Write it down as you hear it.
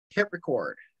Hit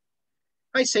record.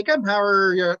 Hi, Saqeb. How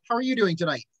are you doing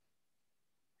tonight?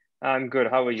 I'm good.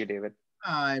 How are you, David?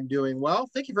 I'm doing well.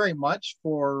 Thank you very much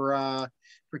for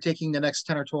taking the next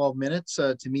 10 or 12 minutes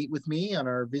to meet with me on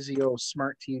our Vizio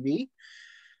Smart TV.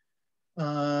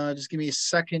 Just give me a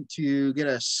second to get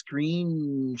a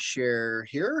screen share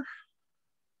here.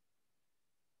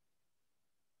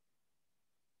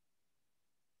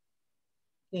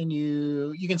 And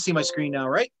you can see my screen now,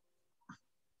 right?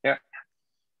 Yeah.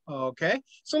 Okay.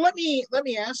 So let me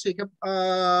ask Jacob,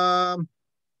 why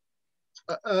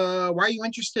are you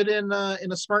interested in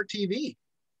a smart TV?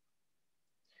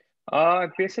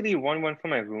 Basically one for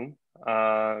my room.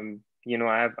 I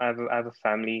have a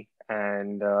family,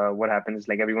 and what happens is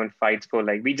like everyone fights for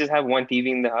like we just have one TV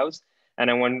in the house,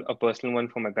 and I want a personal one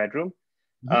for my bedroom.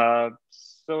 Mhm. Uh,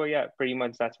 so yeah, pretty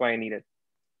much that's why I need it.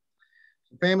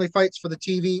 Family fights for the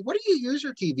TV. What do you use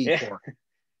your TV Yeah. for?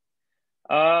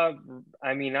 Uh,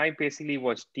 I mean, I basically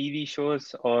watch TV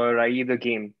shows or I either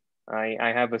game. I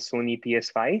have a Sony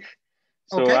PS5,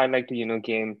 so Okay. I like to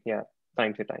game. Yeah,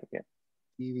 time to time. Yeah.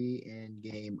 TV and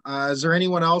game. Is there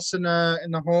anyone else in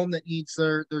the home that needs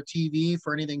their TV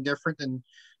for anything different than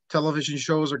television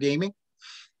shows or gaming?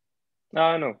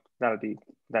 No,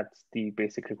 that's the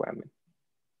basic requirement.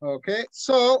 Okay,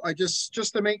 so I just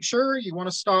to make sure you want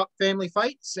to stop family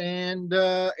fights and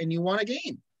you want a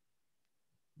game.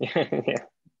 Yeah,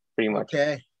 pretty much.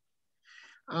 Okay.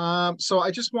 So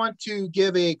I just want to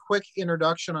give a quick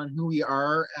introduction on who we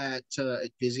are at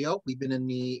Vizio. We've been in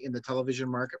the television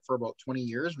market for about 20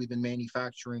 years. We've been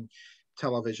manufacturing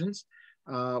televisions.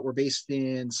 We're based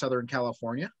in Southern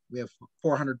California. We have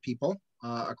 400 people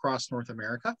across North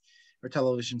America. Our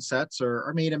television sets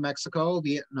are made in Mexico,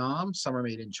 Vietnam. Some are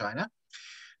made in China.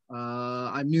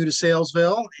 I'm new to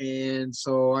Salesville, and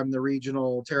so I'm the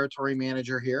regional territory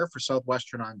manager here for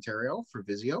Southwestern Ontario for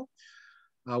Vizio.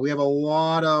 We have a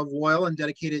lot of loyal and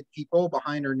dedicated people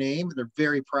behind our name. They're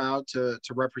very proud to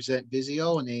represent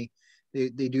Vizio, and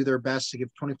they do their best to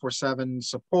give 24/7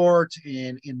 support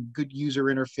and in good user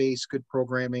interface, good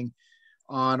programming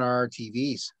on our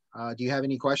TVs. Do you have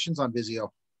any questions on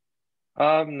Vizio?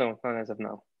 No, not as of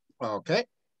now. Okay.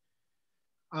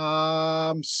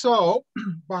 So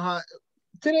behind,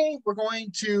 today we're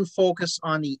going to focus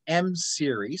on the M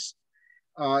series.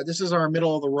 This is our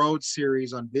middle of the road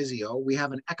series on Vizio. We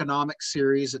have an economic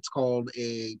series. It's called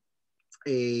a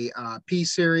P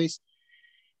series,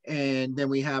 and then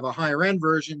we have a higher end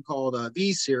version called a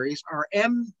V series. Our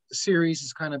M series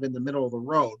is kind of in the middle of the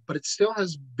road, but it still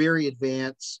has very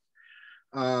advanced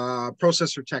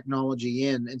processor technology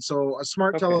in. And so a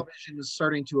smart Okay. television is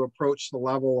starting to approach the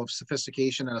level of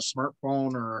sophistication that a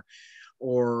smartphone or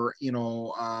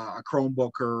a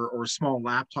Chromebook or a small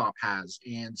laptop has.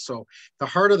 And so the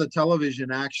heart of the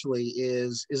television actually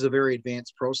is a very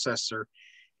advanced processor.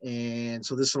 And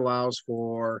so this allows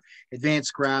for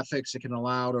advanced graphics. It can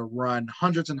allow to run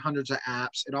hundreds and hundreds of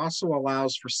apps. It also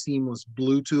allows for seamless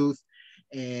Bluetooth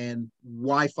and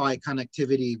Wi-Fi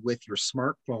connectivity with your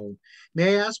smartphone.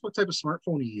 May I ask what type of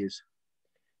smartphone you use?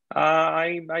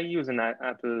 I use an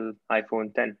Apple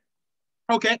iPhone 10.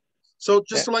 Okay. So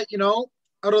just Yeah. to let you know,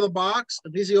 out of the box, the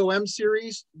Vizio M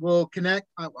series will connect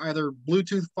either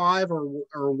Bluetooth 5 or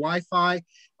Wi-Fi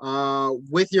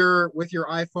with your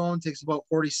iPhone. It takes about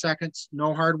 40 seconds.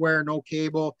 No hardware, no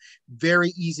cable. Very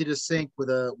easy to sync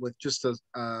with just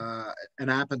an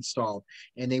app installed,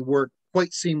 and they work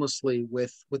quite seamlessly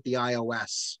with the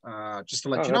iOS. Just to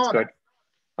let Oh, you that's know. good.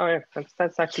 Oh yeah,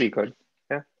 that's actually good.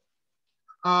 Yeah.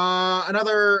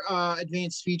 Another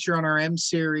advanced feature on our M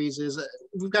series is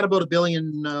we've got about a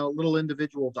billion little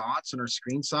individual dots in our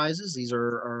screen sizes.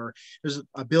 There's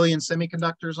a billion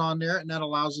semiconductors on there, and that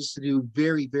allows us to do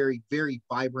very, very, very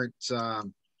vibrant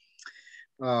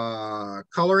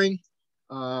coloring.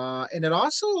 And it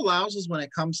also allows us when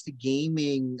it comes to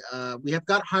gaming, we have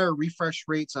got higher refresh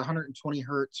rates, 120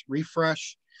 hertz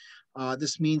refresh.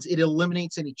 This means it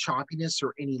eliminates any choppiness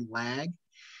or any lag.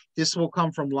 This will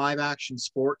come from live action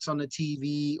sports on the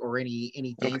TV or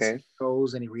any dancing Okay.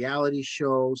 shows, any reality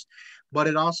shows. But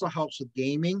it also helps with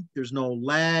gaming. There's no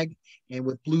lag, and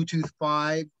with Bluetooth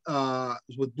 5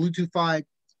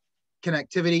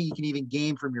 connectivity, you can even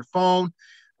game from your phone.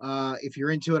 If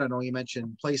you're into it, I know you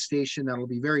mentioned PlayStation. That'll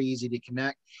be very easy to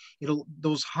connect. It'll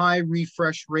those high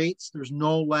refresh rates. There's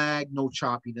no lag, no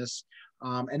choppiness,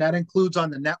 and that includes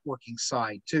on the networking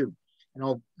side too. And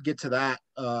I'll get to that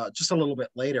just a little bit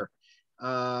later.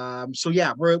 So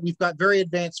yeah, we've got very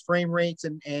advanced frame rates,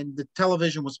 and the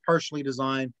television was partially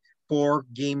designed for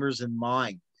gamers in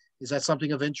mind. Is that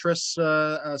something of interest,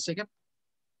 Sigurd?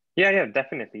 Yeah, yeah,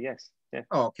 definitely. Yes. Yeah.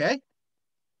 Oh, okay.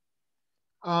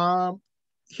 Um,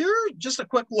 Here, just a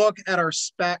quick look at our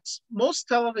specs. Most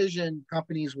television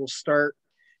companies will start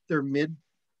their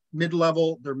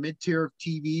mid-level, their mid-tier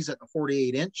TVs at the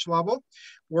 48-inch level.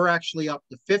 We're actually up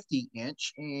to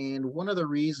 50-inch. And one of the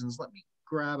reasons, let me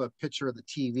grab a picture of the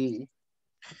TV.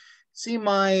 See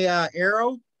my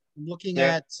arrow? I'm looking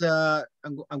Yeah, at,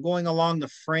 I'm going along the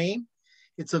frame.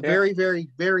 It's a yeah. very, very,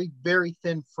 very, very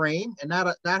thin frame. And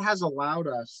that has allowed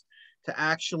us to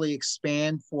actually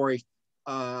expand for a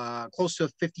close to a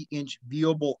 50-inch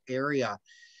viewable area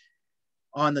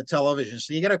on the television.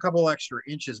 So you get a couple extra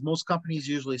inches. Most companies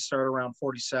usually start around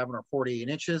 47 or 48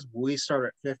 inches. We start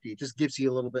at 50. It just gives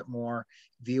you a little bit more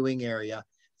viewing area.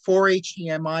 4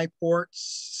 HDMI ports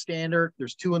standard.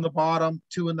 There's 2 in the bottom,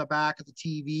 2 in the back of the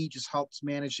TV. Just helps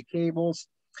manage the cables.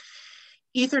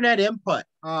 Ethernet input.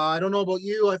 I don't know about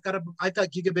you. I've got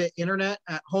gigabit internet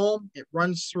at home. It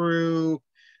runs through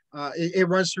it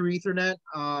runs through Ethernet.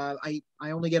 I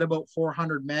only get about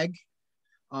 400 meg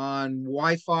on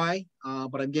Wi-Fi,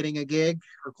 but I'm getting a gig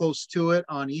or close to it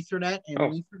on Ethernet, and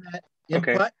Oh, the Ethernet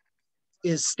okay. input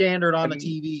is standard on the And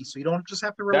TV, so you don't just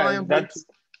have to rely on that Bluetooth. that's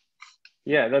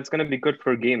yeah, that's gonna be good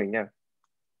for gaming. Yeah,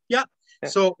 Yeah, yeah,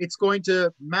 so it's going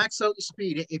to max out the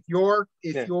speed. If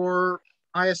yeah. your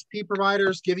ISP provider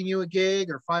is giving you a gig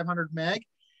or 500 meg,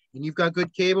 and you've got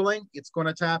good cabling, it's going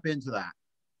to tap into that.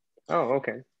 Oh,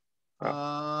 okay.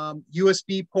 Wow.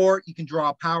 USB port, you can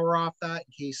draw power off that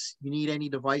in case you need any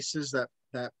devices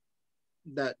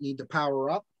that need to power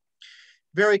up.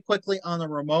 Very quickly on the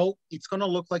remote, it's going to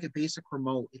look like a basic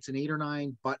remote. It's an 8 or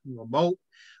 9 button remote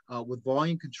with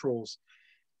volume controls.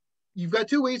 You've got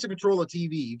 2 ways to control a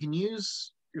TV. You can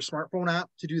use your smartphone app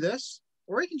to do this,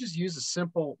 or you can just use a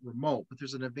simple remote. But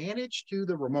there's an advantage to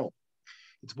the remote.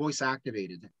 It's voice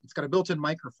activated. It's got a built-in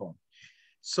microphone.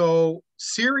 So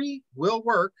Siri will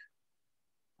work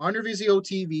on your Vizio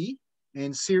TV,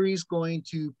 and Siri's going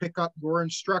to pick up your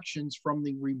instructions from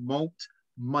the remote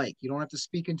mic. You don't have to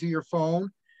speak into your phone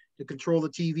to control the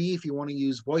TV. If you want to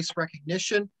use voice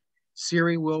recognition,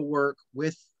 Siri will work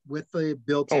with the Oh,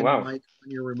 built-in wow. mic on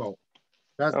your remote.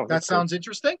 That Oh, that that's good. sounds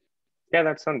interesting. Yeah,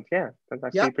 that sounds, yeah, that's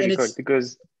Yeah, actually and pretty good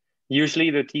because usually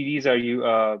the TVs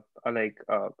are like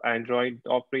Android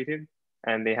operated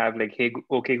and they have like Hey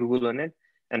okay Google on it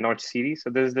and not Siri. So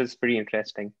this is pretty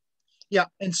interesting. yeah,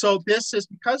 and so this is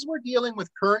because we're dealing with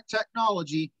current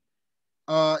technology.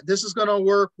 This is going to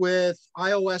work with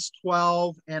iOS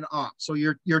 12 and up. So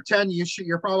your 10,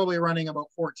 you're probably running about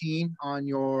 14 on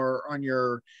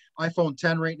your iPhone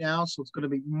 10 right now. So it's going to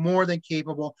be more than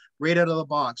capable right out of the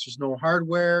box. There's no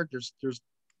hardware. There's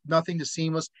nothing to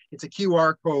seamless. It's a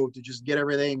QR code to just get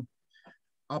everything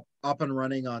up and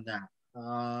running on that.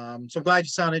 So I'm glad you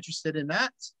sound interested in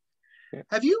that. Yeah.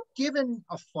 Have you given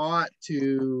a thought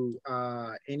to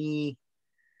any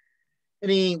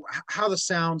how the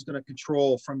sound's going to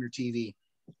control from your TV?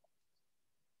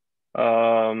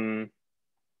 Um,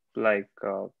 like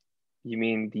you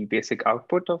mean the basic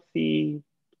output of the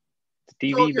So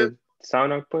TV, you're the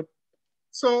sound output?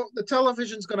 so the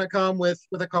television's going to come with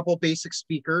a couple basic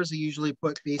speakers. They usually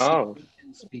put basic Oh,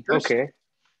 speakers. okay,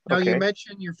 Now you okay,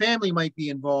 mentioned your family might be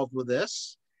involved with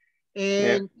this,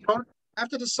 yeah, and you don't have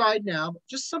to decide now. But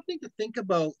just something to think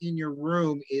about in your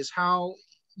room is how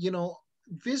you know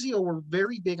Vizio were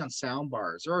very big on sound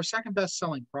bars. They're our second best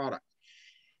selling product.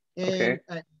 And okay,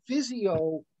 at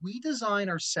Vizio, we design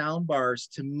our sound bars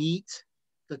to meet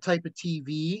the type of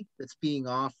TV that's being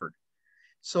offered.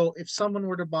 So if someone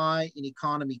were to buy an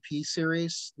economy P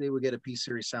series, they would get a P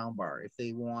series soundbar. If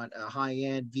they want a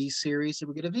high-end V series, they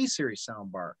would get a V series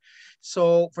soundbar.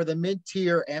 So for the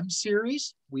mid-tier M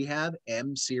series, we have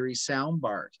M series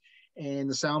soundbars. And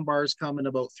the soundbars come in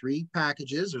about 3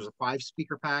 packages. There's a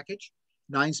 5-speaker package,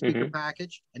 9-speaker mm-hmm,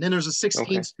 package, and then there's a 16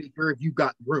 okay. speaker if you've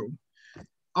got room.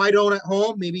 I don't at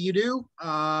home. Maybe you do.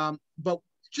 But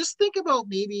just think about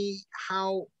maybe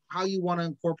how you want to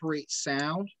incorporate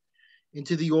sound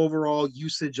into the overall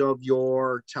usage of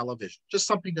your television. Just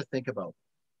something to think about.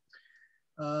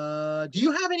 Do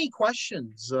you have any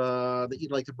questions that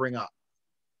you'd like to bring up?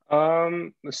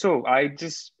 So I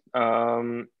just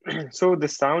so the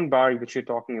sound bar which you're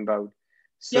talking about,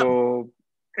 Yep. so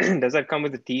does that come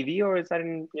with the TV or is that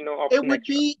an It option would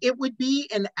extra? be it would be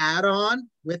an add-on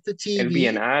with the It'll be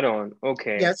an TV. add-on.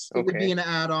 Okay, Yes, it would be okay. an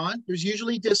add-on. There's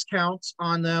usually discounts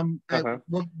on them Uh-huh.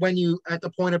 when you at the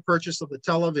point of purchase of the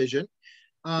television.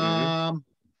 Mm-hmm. Um,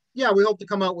 yeah, we hope to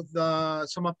come out with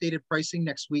some updated pricing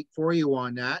next week for you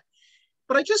on that.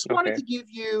 But I just wanted Okay. to give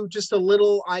you just a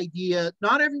little idea.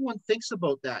 Not everyone thinks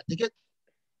about that.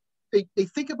 They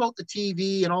think about the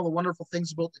TV and all the wonderful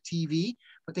things about the TV,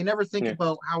 but they never think Yeah.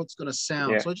 about how it's going to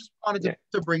sound. Yeah. So I just wanted Yeah.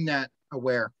 to bring that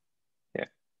aware. Yeah.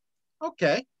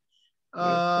 Okay.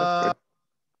 That's good.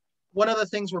 One of the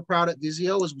things we're proud at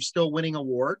Vizio is we're still winning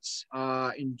awards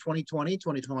in 2020,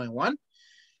 2021.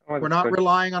 Oh, We're that's not good.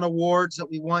 relying on awards that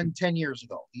we won 10 years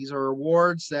ago. These are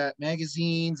awards that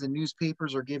magazines and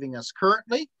newspapers are giving us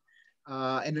currently,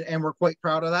 and we're quite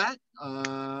proud of that.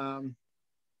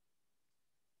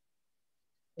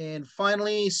 And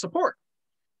finally, support.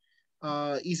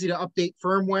 Easy to update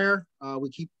firmware. We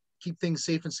keep things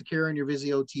safe and secure in your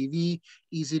Vizio TV.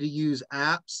 Easy to use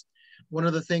apps. One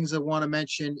of the things I want to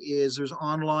mention is there's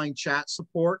online chat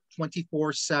support,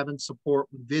 24/7 support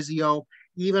with Vizio,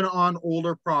 even on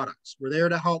older products. We're there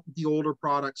to help with the older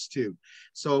products too.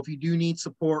 So if you do need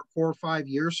support 4 or 5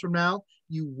 years from now,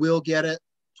 you will get it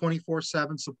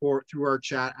 24/7 support through our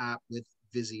chat app with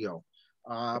Vizio.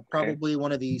 Okay. Probably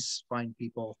one of these fine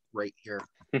people right here.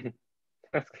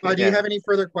 That's good. Do you Yeah. have any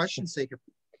further questions, Saqeb?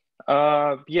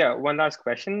 Yeah. One last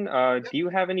question. Do you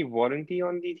have any warranty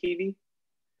on the TV?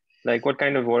 Like, what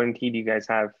kind of warranty do you guys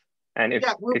have? And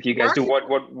Yeah, if you guys do,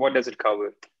 what does it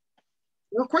cover?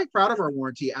 we're quite proud of our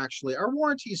warranty. Actually, our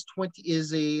warranty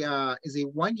is a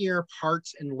 1 year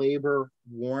parts and labor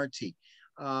warranty.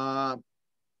 Uh,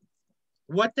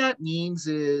 what that means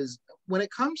is when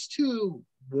it comes to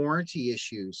warranty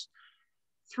issues,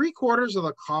 3/4 of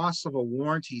the cost of a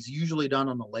warranty is usually done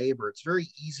on the labor. It's very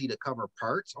easy to cover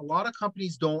parts. A lot of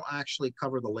companies don't actually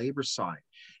cover the labor side.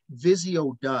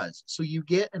 Vizio does. So you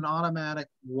get an automatic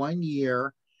 1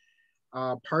 year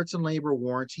parts and labor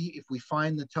warranty. If we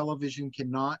find the television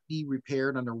cannot be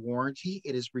repaired under warranty,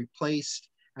 it is replaced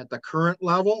at the current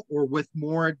level or with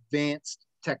more advanced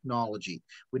technology.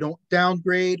 We don't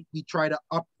downgrade, we try to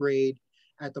upgrade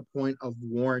at the point of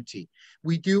warranty.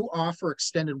 We do offer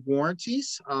extended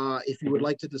warranties. If you would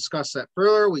like to discuss that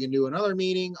further, we can do another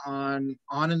meeting on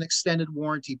an extended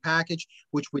warranty package,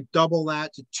 which would double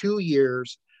that to 2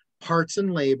 years parts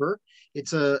and labor.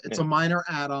 It's a minor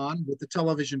add-on with the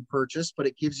television purchase, but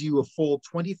it gives you a full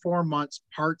 24 months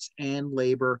parts and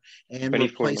labor and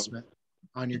 24 replacement months.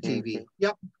 on your TV.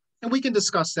 Yep. And we can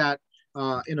discuss that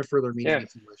in a further meeting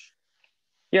if you wish.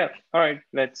 Yeah. All right.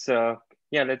 Let's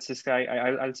just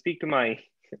I'll speak to my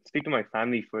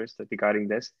family first regarding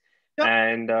this. Yep.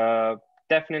 And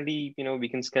definitely, we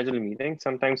can schedule a meeting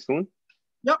sometime soon.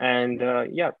 Yep. And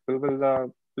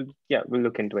we'll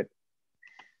look into it.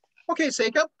 Okay,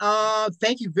 Saqeb.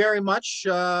 Thank you very much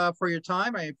for your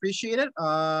time. I appreciate it.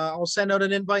 I'll send out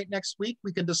an invite next week.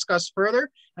 We can discuss further,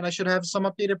 and I should have some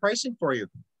updated pricing for you.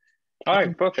 All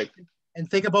right, perfect. And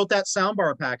think about that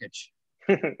soundbar package.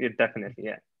 Yeah, definitely,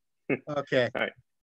 yeah. Okay. All right.